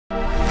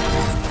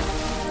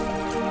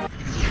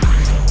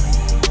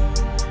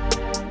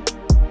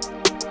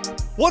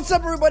What's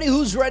up, everybody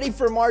who's ready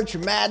for March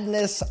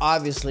Madness?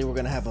 Obviously, we're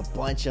going to have a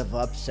bunch of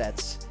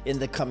upsets in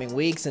the coming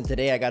weeks, and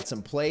today I got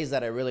some plays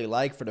that I really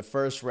like for the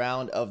first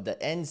round of the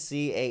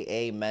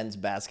NCAA men's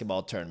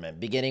basketball tournament,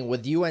 beginning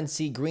with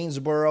UNC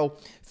Greensboro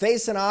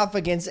facing off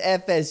against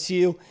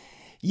FSU.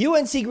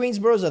 UNC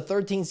Greensboro is a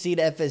 13th seed,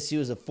 FSU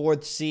is a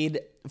 4th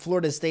seed.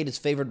 Florida State is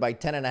favored by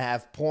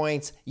 10.5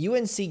 points.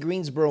 UNC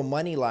Greensboro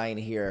money line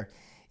here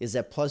is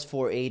at plus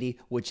 480,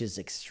 which is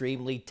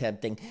extremely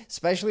tempting,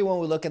 especially when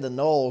we look at the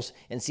Noles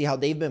and see how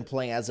they've been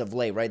playing as of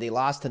late, right? They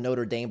lost to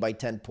Notre Dame by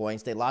 10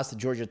 points. They lost to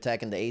Georgia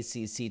Tech in the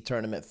ACC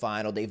tournament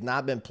final. They've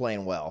not been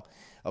playing well,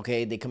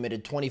 okay? They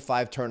committed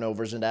 25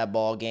 turnovers in that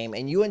ball game.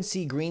 And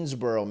UNC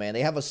Greensboro, man,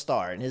 they have a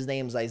star, and his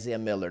name's Isaiah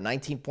Miller.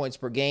 19 points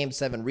per game,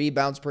 7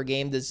 rebounds per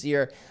game this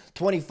year,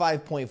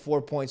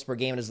 25.4 points per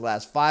game in his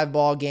last 5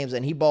 ball games,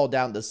 and he balled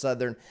down the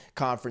Southern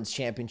Conference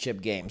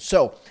Championship game.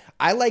 So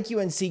I like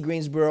UNC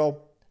Greensboro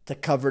to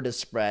cover the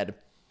spread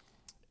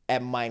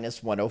at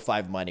minus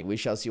 105 money. We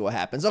shall see what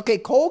happens. Okay,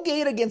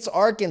 Colgate against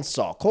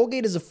Arkansas.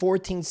 Colgate is a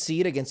 14th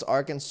seed against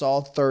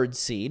Arkansas, 3rd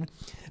seed.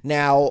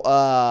 Now,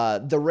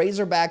 the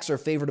Razorbacks are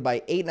favored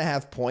by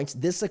 8.5 points.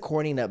 This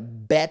according to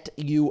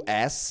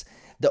BetUS.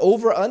 The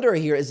over-under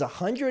here is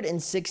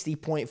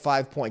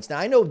 160.5 points. Now,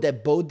 I know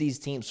that both these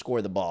teams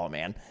score the ball,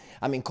 man.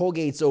 I mean,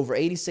 Colgate's over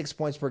 86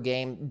 points per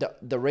game.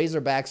 The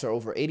Razorbacks are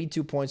over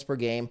 82 points per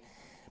game.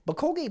 But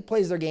Colgate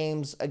plays their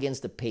games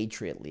against the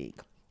Patriot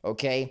League,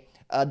 okay?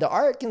 The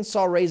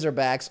Arkansas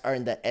Razorbacks are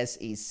in the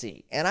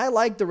SEC, and I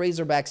like the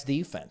Razorbacks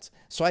defense.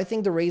 So I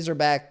think the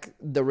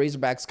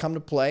Razorbacks come to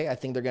play. I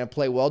think they're going to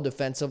play well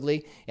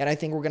defensively, and I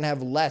think we're going to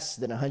have less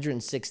than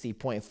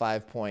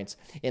 160.5 points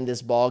in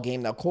this ball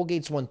game. Now,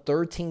 Colgate's won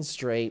 13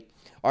 straight.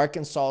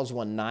 Arkansas has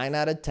won 9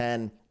 out of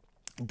 10.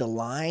 The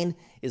line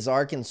is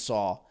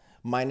Arkansas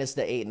minus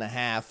the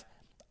 8.5.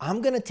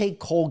 I'm going to take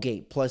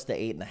Colgate plus the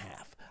 8.5.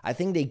 I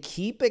think they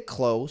keep it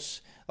close,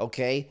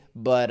 okay?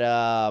 But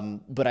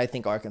I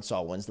think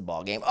Arkansas wins the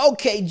ball game.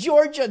 Okay,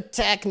 Georgia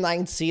Tech,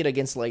 9th seed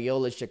against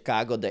Loyola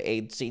Chicago, the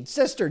 8th seed.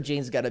 Sister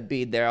Jean's got to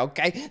be there,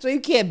 okay? So you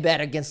can't bet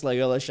against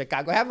Loyola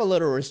Chicago. Have a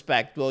little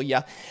respect, will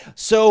ya?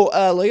 So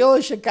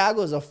Loyola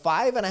Chicago is a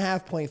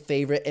 5.5 point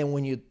favorite, and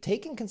when you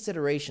take in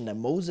consideration that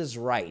Moses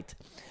Wright,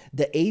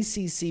 the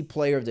ACC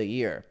Player of the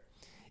Year,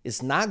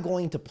 is not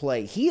going to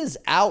play, he is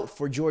out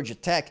for Georgia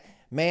Tech.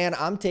 Man,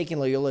 I'm taking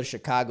Loyola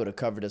Chicago to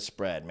cover the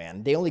spread,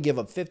 man. They only give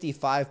up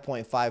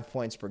 55.5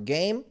 points per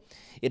game.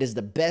 It is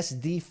the best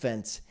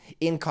defense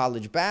in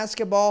college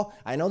basketball.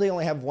 I know they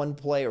only have one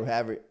player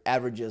who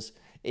averages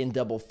in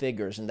double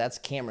figures, and that's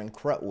Cameron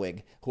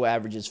Krutwig, who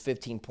averages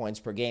 15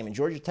 points per game. And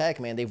Georgia Tech,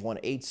 man, they've won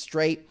 8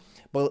 straight.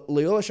 But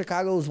Loyola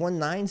Chicago has won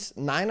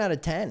 9 out of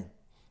 10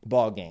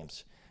 ball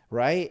games.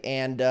 Right?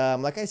 And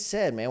like I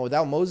said, man,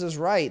 without Moses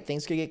Wright,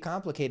 things could get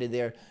complicated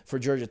there for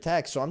Georgia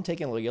Tech. So I'm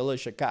taking Loyola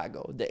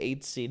Chicago, the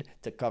 8th seed,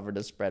 to cover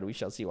the spread. We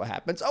shall see what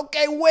happens.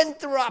 Okay,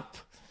 Winthrop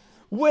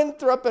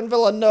and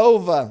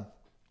Villanova.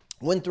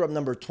 Winthrop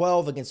number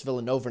 12 against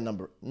Villanova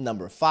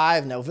number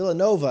 5. Now,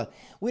 Villanova,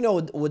 we know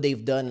what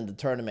they've done in the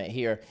tournament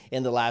here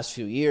in the last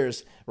few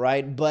years,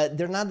 right? But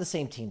they're not the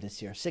same team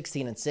this year,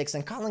 16-6,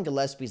 and Collin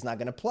Gillespie is not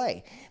going to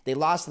play. They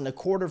lost in the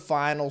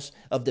quarterfinals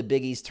of the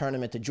Big East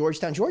tournament to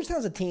Georgetown.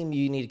 Georgetown's a team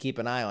you need to keep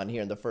an eye on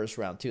here in the first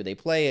round, too. They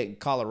play at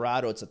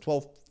Colorado. It's a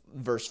 12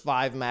 versus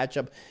 5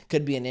 matchup.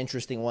 Could be an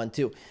interesting one,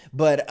 too.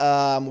 But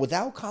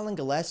without Collin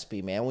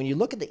Gillespie, man, when you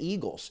look at the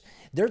Eagles,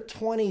 they're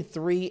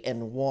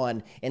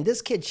 23-1. And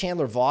this kid,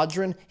 Chandler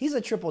Vaudrin, he's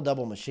a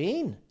triple-double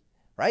machine,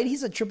 right?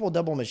 He's a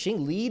triple-double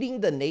machine, leading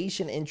the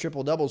nation in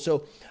triple-doubles.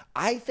 So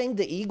I think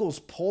the Eagles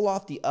pull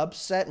off the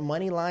upset.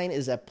 Money line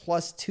is at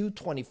plus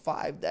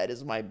 225. That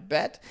is my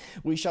bet.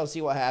 We shall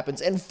see what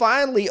happens. And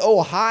finally,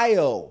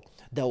 Ohio.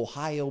 The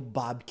Ohio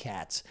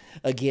Bobcats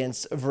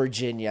against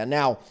Virginia.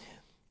 Now,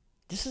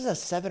 this is a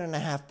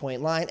 7.5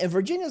 point line, and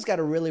Virginia's got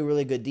a really,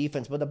 really good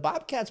defense, but the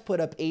Bobcats put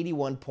up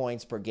 81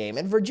 points per game.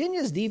 And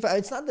Virginia's defense,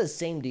 it's not the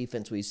same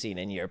defense we've seen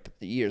in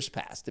years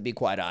past, to be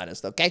quite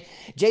honest, okay?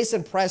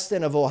 Jason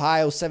Preston of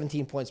Ohio,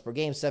 17 points per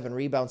game, 7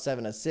 rebounds,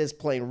 7 assists,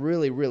 playing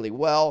really, really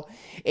well.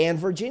 And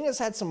Virginia's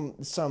had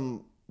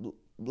some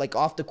like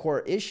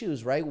off-the-court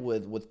issues, right,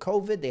 with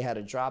COVID. They had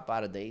to drop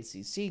out of the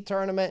ACC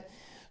tournament.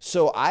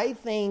 So I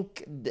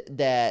think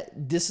that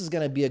this is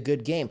going to be a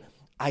good game.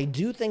 I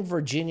do think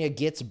Virginia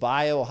gets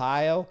by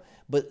Ohio,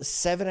 but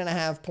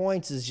 7.5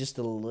 points is just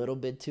a little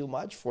bit too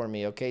much for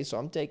me, okay? So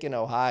I'm taking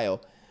Ohio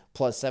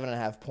plus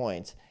 7.5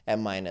 points at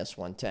minus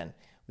 110.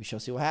 We shall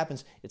see what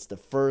happens. It's the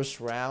first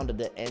round of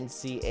the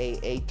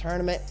NCAA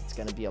tournament. It's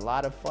going to be a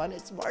lot of fun.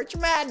 It's March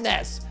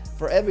Madness.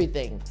 For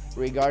everything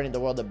regarding the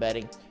world of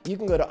betting, you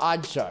can go to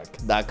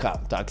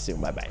oddshark.com. Talk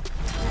soon. Bye-bye.